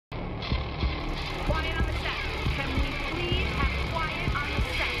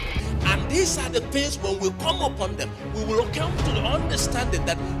these are the things when we come upon them, we will come to the understanding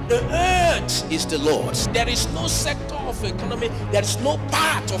that the earth is the Lord's. There is no sector of economy, there is no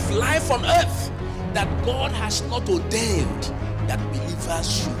part of life on earth that God has not ordained that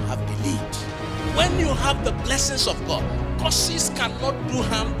believers should have believed. When you have the blessings of God, causes cannot do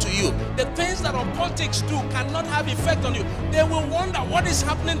harm to you. The things that occultics do cannot have effect on you. They will wonder, what is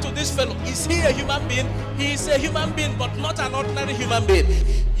happening to this fellow? Is he a human being? He is a human being, but not an ordinary human being.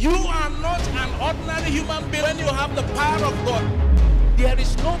 You are not an ordinary human being when you have the power of God. There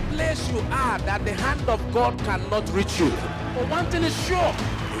is no place you are that the hand of God cannot reach you. But one thing is sure,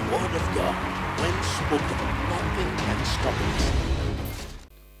 the word of God, when spoken, nothing can stop it.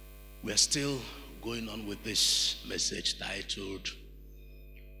 We are still going on with this message titled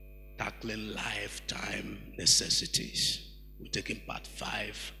Tackling Lifetime Necessities. We're taking part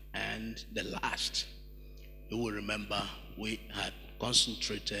 5 and the last. You will remember we had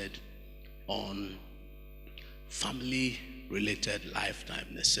concentrated on family-related lifetime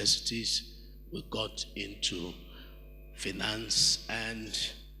necessities. We got into finance and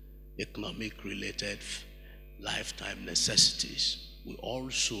economic-related lifetime necessities. We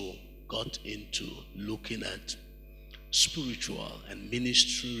also got into looking at spiritual and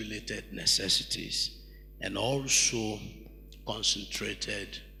ministry-related necessities, and also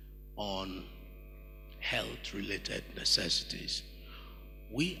concentrated on health-related necessities.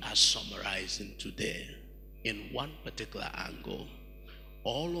 We are summarizing today in one particular angle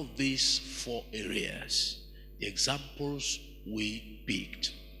all of these 4 areas. The examples we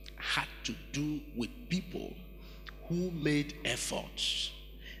picked had to do with people who made efforts,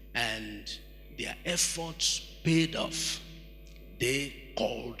 and their efforts paid off. They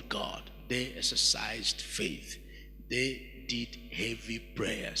called God. They exercised faith. They did heavy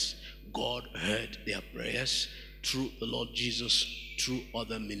prayers. God heard their prayers through the Lord Jesus, through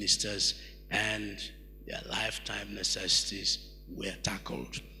other ministers, and their lifetime necessities were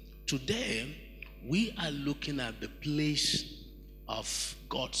tackled. Today, we are looking at the place of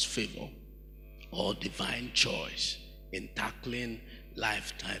God's favor or divine choice in tackling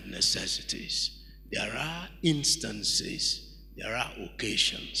lifetime necessities. There are instances, there are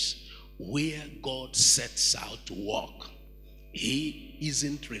occasions where God sets out to work. He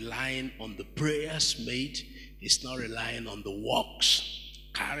isn't relying on the prayers made. He's not relying on the works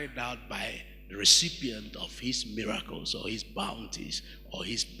carried out by the recipient of his miracles or his bounties or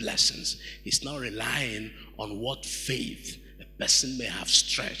his blessings. He's not relying on what faith a person may have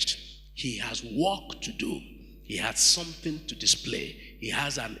stretched. He has work to do. He has something to display. He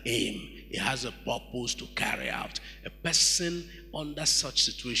has an aim. He has a purpose to carry out. A person under such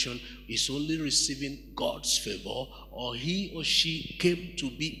situation is only receiving God's favor, or he or she came to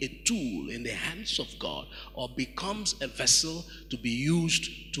be a tool in the hands of God, or becomes a vessel to be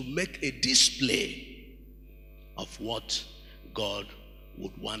used to make a display of what God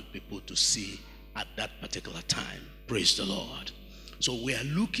would want people to see at that particular time. Praise the Lord. So we are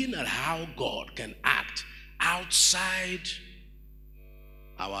looking at how God can act outside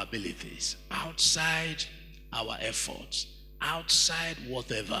our abilities, outside our efforts, outside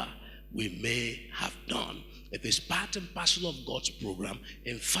whatever we may have done. It is part and parcel of God's program.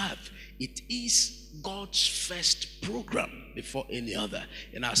 In fact, it is God's first program before any other.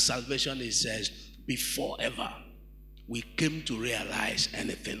 In our salvation, it says, before ever we came to realize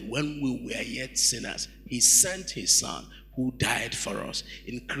anything, when we were yet sinners, he sent his son who died for us.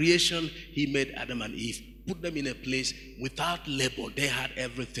 In creation, he made Adam and Eve, put them in a place without labor. They had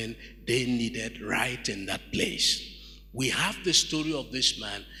everything they needed right in that place. We have the story of this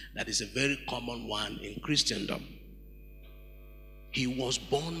man that is a very common one in Christendom. He was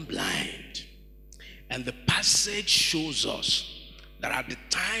born blind. And the passage shows us that at the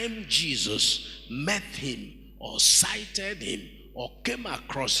time Jesus met him or sighted him or came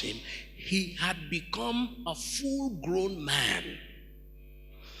across him, he had become a full-grown man.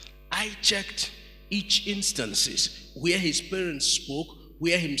 I checked each instances where his parents spoke,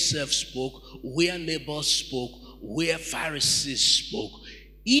 where himself spoke, where neighbors spoke, where Pharisees spoke.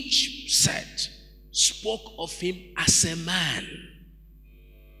 Each set spoke of him as a man,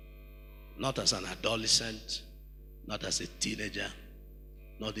 not as an adolescent, not as a teenager,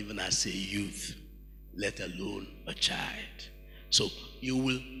 not even as a youth, let alone a child. So you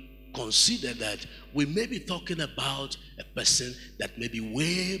will consider that we may be talking about a person that may be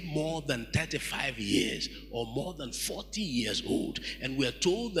way more than 35 years or more than 40 years old. And we are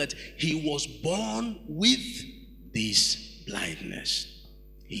told that he was born with this blindness.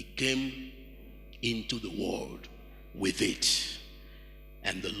 He came into the world with it.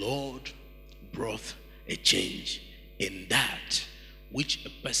 And the Lord brought a change in that which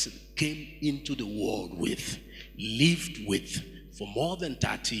a person came into the world with, lived with for more than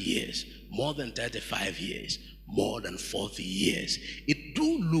 30 years, more than 35 years, more than 40 years, it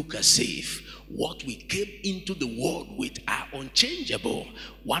do look as if what we came into the world with are unchangeable.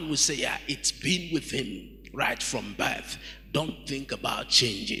 One would say, yeah, it's been with him right from birth. Don't think about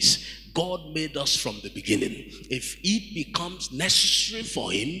changes. God made us from the beginning. If it becomes necessary for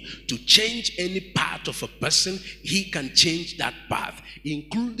him to change any part of a person, he can change that path,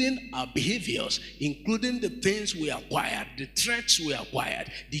 including our behaviors, including the things we acquired, the traits we acquired,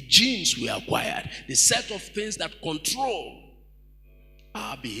 the genes we acquired, the set of things that control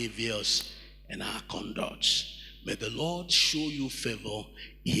our behaviors and our conducts. May the Lord show you favor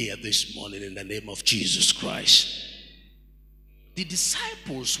here this morning in the name of Jesus Christ. The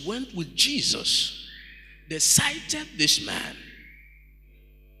disciples went with Jesus. They sighted this man.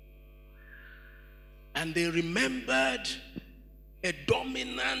 And they remembered a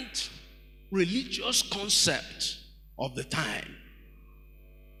dominant religious concept of the time,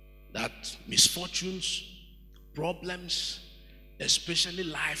 that misfortunes, problems, especially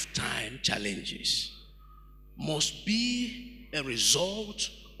lifetime challenges, must be a result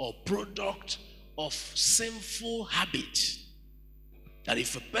or product of sinful habits. That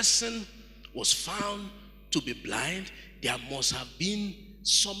if a person was found to be blind, there must have been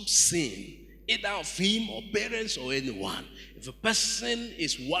some sin, either of him or parents or anyone. If a person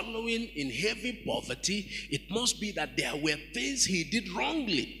is wallowing in heavy poverty, it must be that there were things he did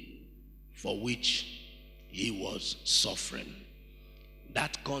wrongly for which he was suffering.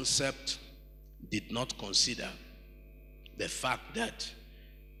 That concept did not consider the fact that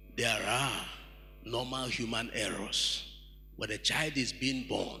there are normal human errors. When a child is being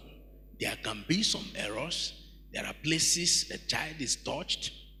born, there can be some errors. There are places a child is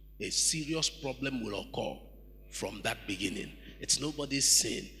touched, a serious problem will occur from that beginning. It's nobody's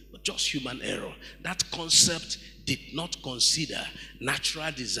sin, but just human error. That concept did not consider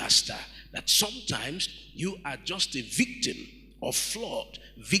natural disaster, that sometimes you are just a victim of flood,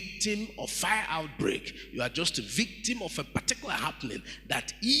 victim of fire outbreak. You are just a victim of a particular happening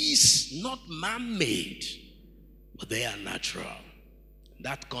that is not man-made, but they are natural.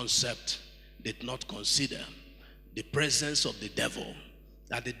 That concept did not consider the presence of the devil,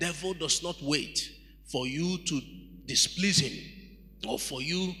 that the devil does not wait for you to displease him or for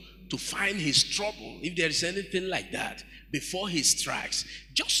you to find his trouble, if there is anything like that, before he strikes.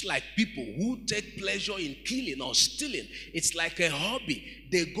 Just like people who take pleasure in killing or stealing, it's like a hobby.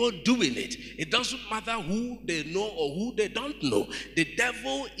 They go doing it. It doesn't matter who they know or who they don't know. The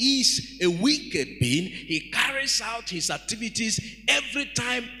devil is a wicked being. He carries out his activities every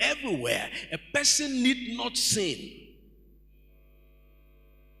time, everywhere. A person need not sin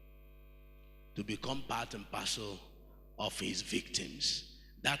to become part and parcel of his victims.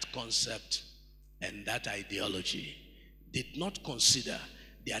 That concept and that ideology did not consider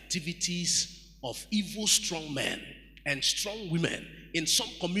the activities of evil strong men and strong women in some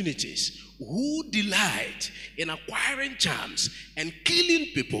communities who delight in acquiring charms and killing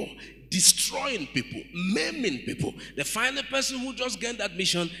people, destroying people, maiming people. They find a person who just gained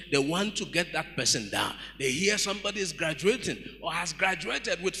admission, they want to get that person down. They hear somebody is graduating or has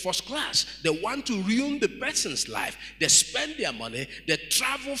graduated with first class. They want to ruin the person's life. They spend their money, they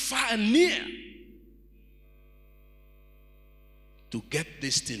travel far and near to get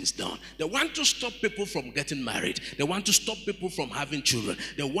these things done. They want to stop people from getting married. They want to stop people from having children.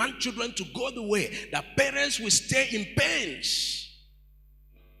 They want children to go the way that parents will stay in pains.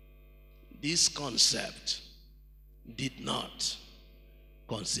 This concept did not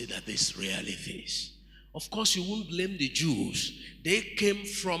consider these realities. Of course, you won't blame the Jews. They came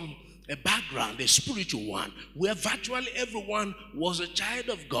from a background, a spiritual one, where virtually everyone was a child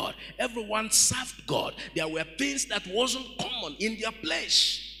of God. Everyone served God. There were things that wasn't common in their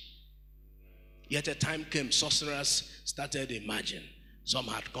place. Yet a time came, sorcerers started emerging. Some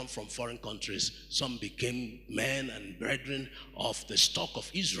had come from foreign countries. Some became men and brethren of the stock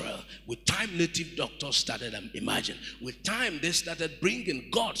of Israel. With time, native doctors started emerging. With time, they started bringing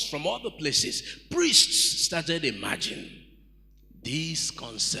gods from other places. Priests started emerging. This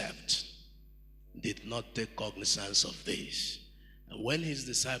concept did not take cognizance of this. And when his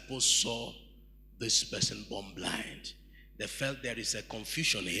disciples saw this person born blind, they felt there is a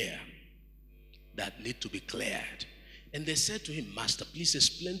confusion here that need to be cleared. And they said to him, Master, please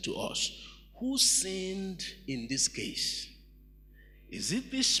explain to us, who sinned in this case? Is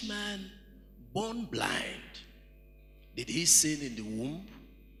it this man born blind? Did he sin in the womb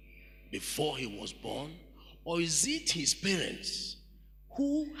before he was born? Or is it his parents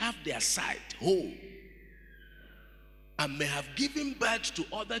who have their sight whole and may have given birth to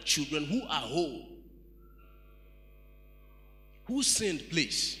other children who are whole. Who sinned,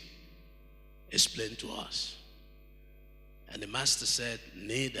 please? Explain to us. And the master said,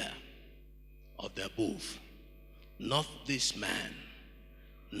 neither of the above, not this man,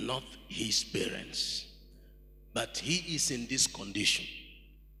 not his parents, but he is in this condition,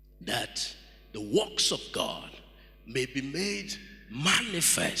 that the works of God may be made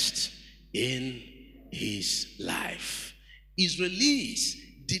manifest in his life. Israelis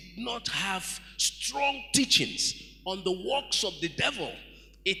did not have strong teachings on the works of the devil.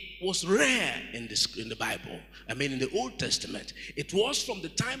 It was rare in the Bible. In the Old Testament. It was from the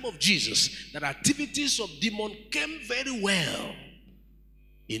time of Jesus that activities of demon came very well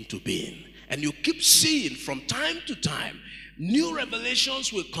into being. And you keep seeing from time to time, new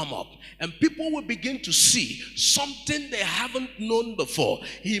revelations will come up and people will begin to see something they haven't known before.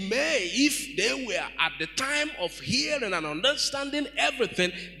 He may, if they were at the time of hearing and understanding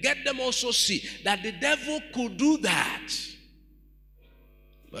everything, get them also see that the devil could do that.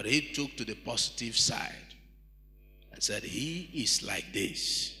 But he took to the positive side and said he is like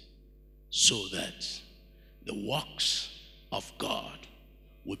this so that the works of God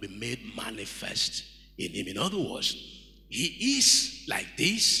will be made manifest in him. In other words, he is like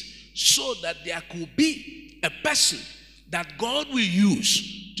this so that there could be a person that God will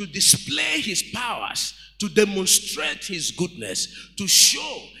use to display his powers, to demonstrate his goodness, to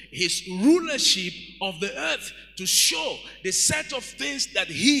show his rulership of the earth, to show the set of things that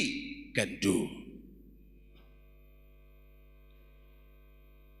he can do.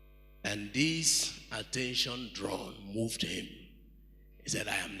 And this attention drawn moved him. He said,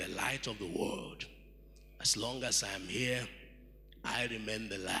 I am the light of the world. As long as I am here, I remain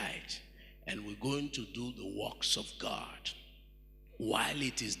the light. And we're going to do the works of God while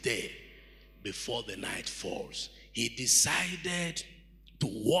it is day, before the night falls. He decided to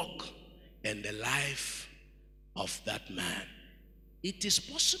walk in the life of that man. It is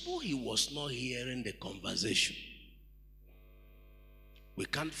possible he was not hearing the conversation. We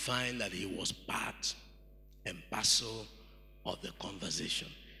can't find that he was part and parcel of the conversation.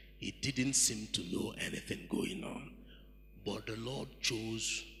 He didn't seem to know anything going on. But the Lord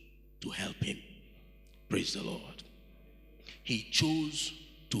chose to help him. Praise the Lord. He chose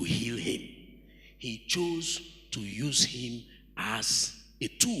to heal him. He chose to use him as a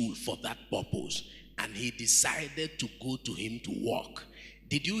tool for that purpose. And he decided to go to him to walk.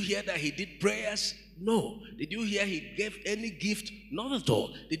 Did you hear that he did prayers? No. Did you hear he gave any gift? Not at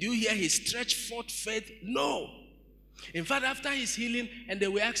all. Did you hear he stretched forth faith? No. In fact, after his healing, and they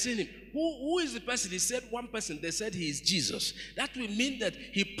were asking him, who is the person? He said one person. They said he is Jesus. That will mean that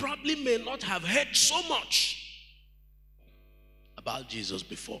he probably may not have heard so much about Jesus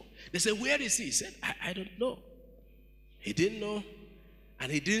before. They said, where is he? He said, I don't know. He didn't know,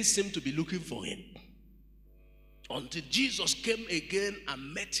 and he didn't seem to be looking for him until Jesus came again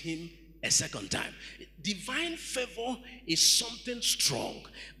and met him a second time. Divine favor is something strong.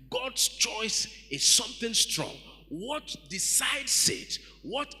 God's choice is something strong. What decides it,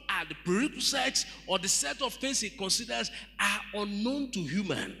 what are the prerequisites or the set of things he considers are unknown to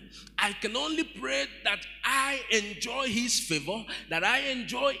human. I can only pray that I enjoy his favor, that I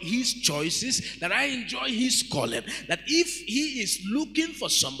enjoy his choices, that I enjoy his calling, that if he is looking for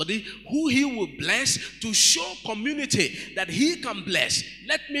somebody who he will bless to show community that he can bless,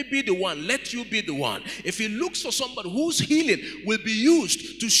 let me be the one, let you be the one. If he looks for somebody whose healing will be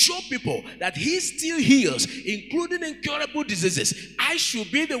used to show people that he still heals, including incurable diseases, I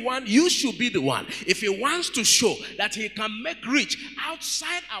should be the one, you should be the one. If he wants to show that he can make rich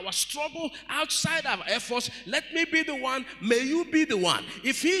outside our struggle, outside our efforts, let me be the one, may you be the one.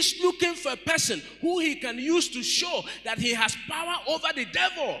 If he's looking for a person who he can use to show that he has power over the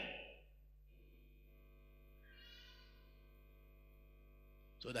devil,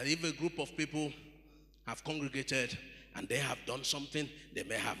 so that if a group of people have congregated and they have done something, they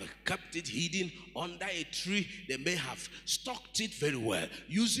may have kept it hidden under a tree, they may have stocked it very well,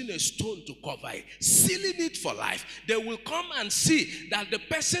 using a stone to cover it, sealing it for life. They will come and see that the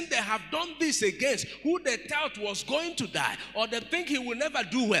person they have done this against, who they thought was going to die, or they think he will never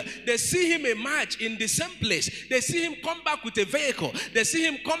do well, they see him emerge in the same place. They see him come back with a vehicle. They see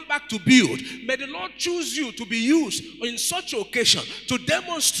him come back to build. May the Lord choose you to be used in such occasion to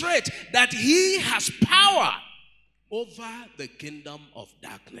demonstrate that he has power over the kingdom of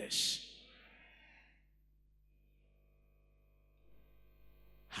darkness.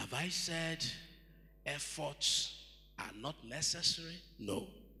 Have I said efforts are not necessary? No,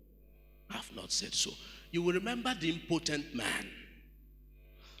 I have not said so. You will remember the impotent man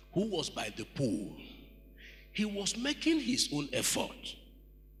who was by the pool. He was making his own effort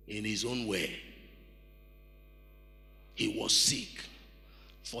in his own way. He was sick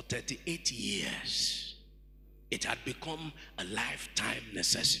for 38 years. It had become a lifetime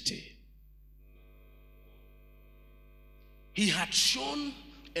necessity. He had shown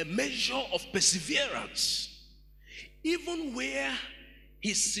a measure of perseverance. Even where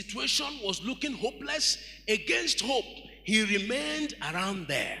his situation was looking hopeless, against hope, he remained around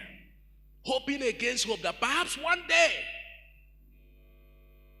there, hoping against hope that perhaps one day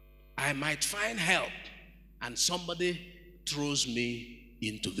I might find help and somebody throws me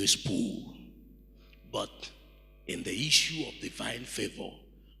into this pool. But in the issue of divine favor,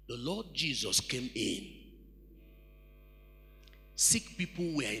 the Lord Jesus came in. Sick people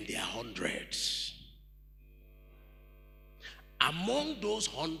were in their hundreds. Among those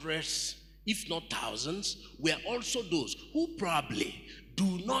hundreds, if not thousands, were also those who probably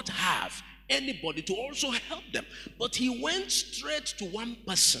do not have anybody to also help them. But he went straight to one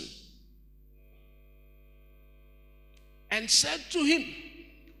person and said to him,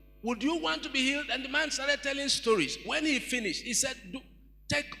 would you want to be healed? And the man started telling stories. When he finished, he said,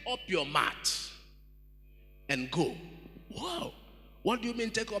 take up your mat and go. Wow. What do you mean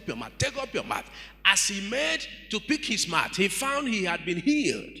take up your mat? Take up your mat. As he made to pick his mat, he found he had been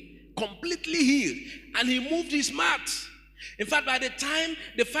healed, completely healed, and he moved his mat. In fact, by the time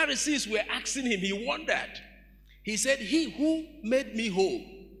the Pharisees were asking him, he wondered. He said, he who made me whole,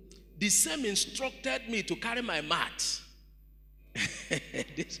 the same instructed me to carry my mat.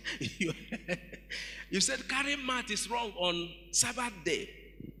 You said carrying mat is wrong on Sabbath day.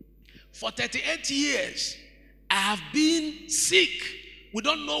 For 38 years, I have been sick. We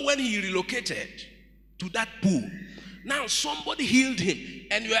don't know when he relocated to that pool. Now somebody healed him,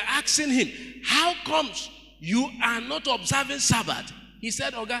 and you are asking him, how comes you are not observing Sabbath? He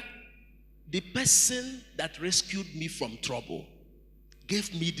said, Oga, the person that rescued me from trouble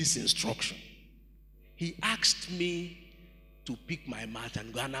gave me this instruction. He asked me to pick my mat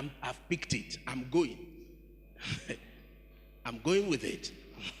and go, and I've picked it. I'm going. I'm going with it.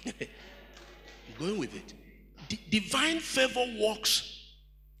 I'm going with it. Divine favor works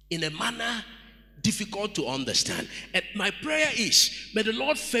in a manner difficult to understand. And my prayer is, may the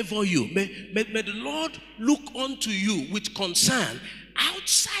Lord favor you. May the Lord look unto you with concern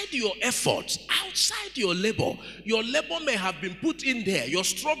outside your efforts, outside your labor. Your labor may have been put in there. Your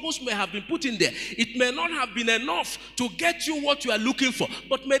struggles may have been put in there. It may not have been enough to get you what you are looking for.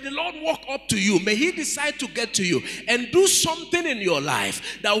 But may the Lord walk up to you. May he decide to get to you and do something in your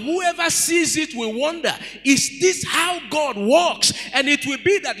life that whoever sees it will wonder, is this how God works? And it will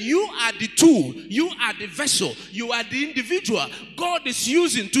be that you are the tool, you are the vessel, you are the individual God is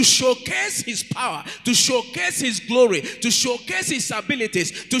using to showcase his power, to showcase his glory, to showcase his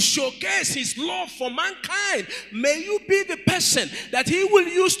abilities, to showcase his love for mankind. May you be the person that he will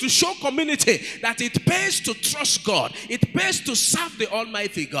use to show community that it pays to trust God, it pays to serve the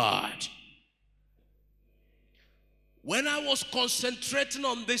Almighty God. When I was concentrating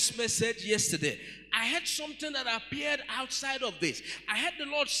on this message yesterday, I heard something that appeared outside of this. I heard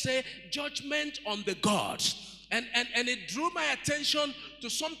the Lord say, judgment on the gods. And it drew my attention to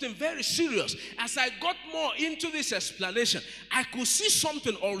something very serious. As I got more into this explanation, I could see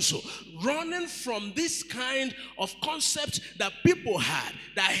something also running from this kind of concept that people had,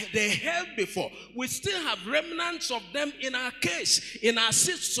 that they held before. We still have remnants of them in our case, in our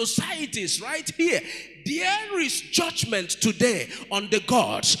societies right here. There is judgment today on the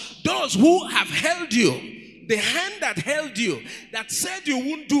gods, those who have held you, the hand that held you, that said you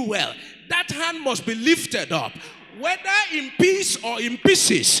won't do well. That hand must be lifted up, whether in peace or in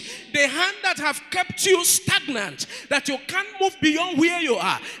pieces. The hand that have kept you stagnant, that you can't move beyond where you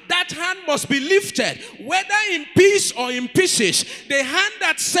are, that hand must be lifted, whether in peace or in pieces. The hand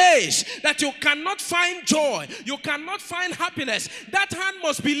that says that you cannot find joy, you cannot find happiness, that hand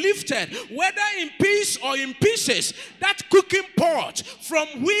must be lifted, whether in peace or in pieces. That cooking pot from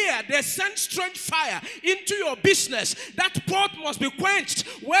where they send strange fire into your business, that pot must be quenched,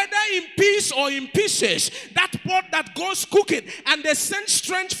 whether in peace or in pieces. That pot that goes cooking and they send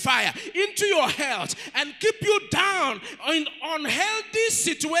strange fire into your health and keep you down in unhealthy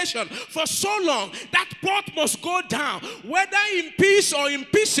situation for so long, that pot must go down, whether in peace or in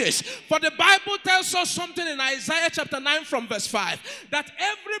pieces. For the Bible tells us something in Isaiah chapter 9 from verse 5, that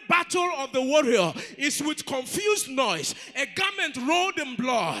every battle of the warrior is with confused noise, a garment rolled in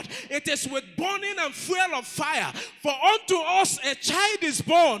blood. It is with burning and fuel of fire. For unto us a child is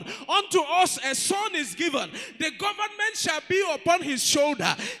born, unto us a son is given. The government shall be upon his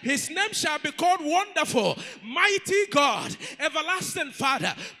shoulder. His name shall be called Wonderful, Mighty God, Everlasting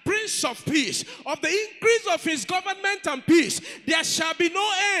Father, Prince of Peace. Of the increase of his government and peace, there shall be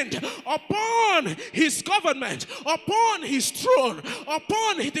no end upon his government, upon his throne,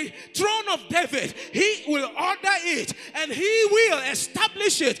 upon the throne of David. He will order it, and he will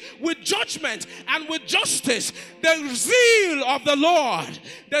establish it with judgment and with justice. The zeal of the Lord,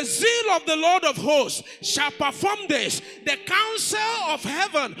 the zeal of the Lord of hosts shall perform this. The council of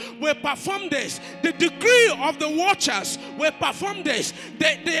heaven will perform this. The decree of the watchers will perform this.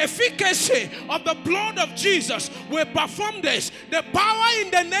 The efficacy of the blood of Jesus will perform this. The power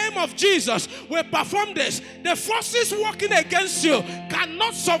in the name of Jesus will perform this. The forces working against you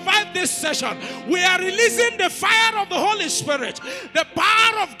cannot survive this session. We are releasing the fire of the Holy Spirit, the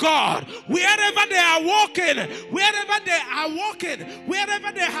power of God, wherever they are walking, wherever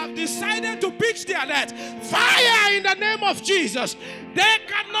they have decided to pitch their net. Fire in the name of Jesus. They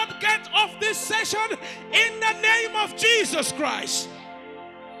cannot get off this session in the name of Jesus Christ.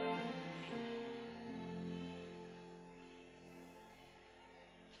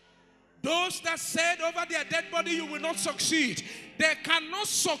 Those that said over their dead body, you will not succeed. They cannot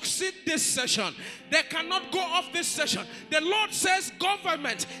succeed this session. They cannot go off this session. The Lord says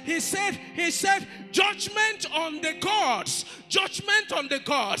government. He said, judgment on the gods. Judgment on the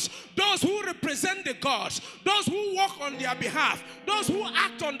gods. Those who represent the gods. Those who work on their behalf. Those who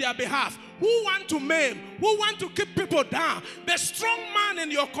act on their behalf. Who want to maim, who want to keep people down. The strong man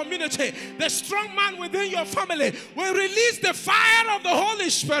in your community, the strong man within your family will release the fire of the Holy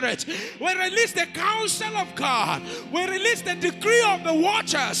Spirit. Will release the counsel of God. Will release the decree of the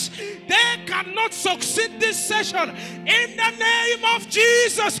watchers. They cannot succeed this session in the name of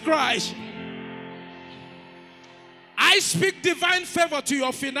Jesus Christ. I speak divine favor to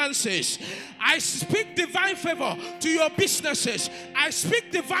your finances. I speak divine favor to your businesses. I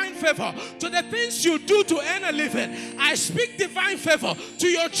speak divine favor to the things you do to earn a living. I speak divine favor to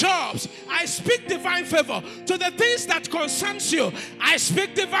your jobs. I speak divine favor to the things that concerns you. I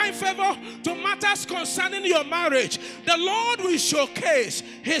speak divine favor to matters concerning your marriage. The Lord will showcase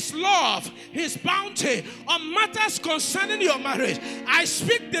his love, his bounty on matters concerning your marriage. I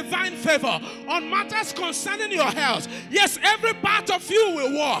speak divine favor on matters concerning your health. Yes, every part of you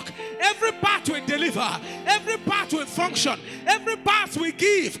will walk. Every part will deliver. Every part will function. Every part will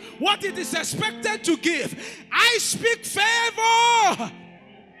give what it is expected to give. I speak favor.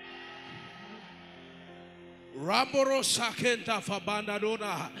 Ramboro sakenta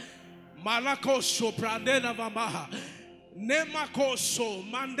fabandadona. Malako soprandena vamaha. Nemakoso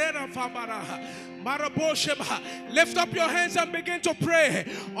mandera fabara. Lift up your hands and begin to pray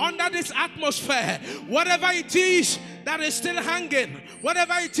under this atmosphere. Whatever it is that is still hanging,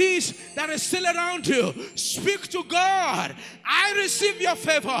 whatever it is that is still around you, speak to God. I receive your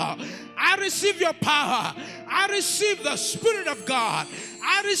favor. I receive your power. I receive the Spirit of God.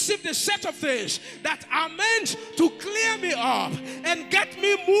 I receive the set of things that are meant to clear me up and get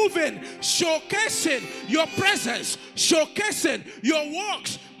me moving, showcasing your presence, showcasing your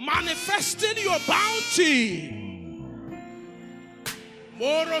works, manifesting your bounty.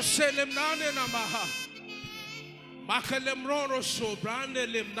 Moro selemnane namaha. Makalemroro so brande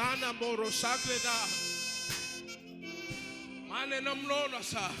limnana moro sakleda. Mane namlona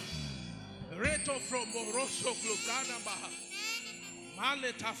sa. Reto from moroso klubrana baha.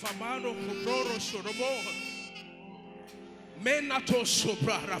 Mane tafamano kubroro sorobo. Menato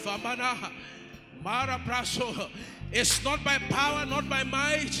sopra ravamana. Mara praso. It's not by power, not by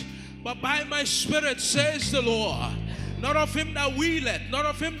might, but by my Spirit, says the Lord. Not of him that willeth, not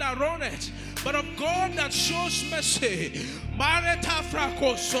of him that runneth, but of God that shows mercy. Mareta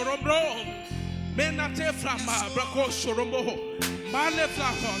frako sorombro. Menate frama brako sorombo. Male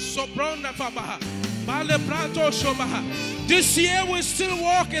flako sopronda fabaha. Male prato shobaha. This year we still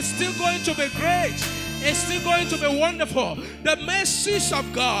walk. It's still going to be great. It's still going to be wonderful. The mercies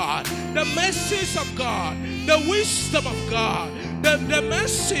of God, the mercies of God, the wisdom of God, the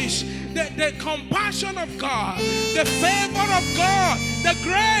mercies, the compassion of God, the favor of God, the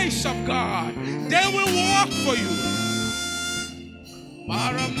grace of God, they will work for you.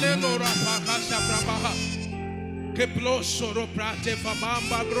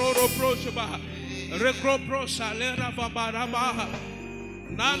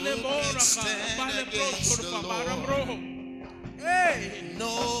 Hey.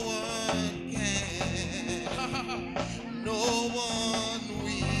 No one can, no one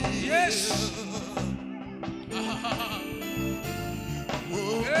will. Yes.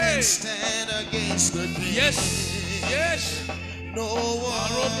 Who can stand against the king? Yes. Yes. No one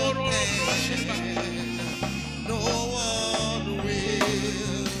can.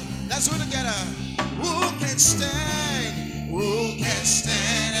 Let's do it together. Who can stand? Who can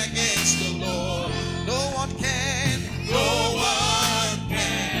stand against the Lord? No one can. No one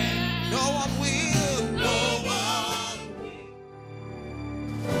can. No one will. No one.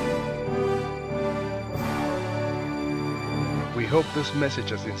 We hope this message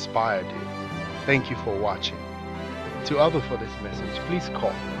has inspired you. Thank you for watching. To order for this message, please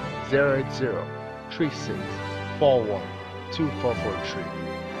call 080-3641-2443.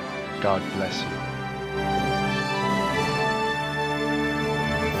 God bless you.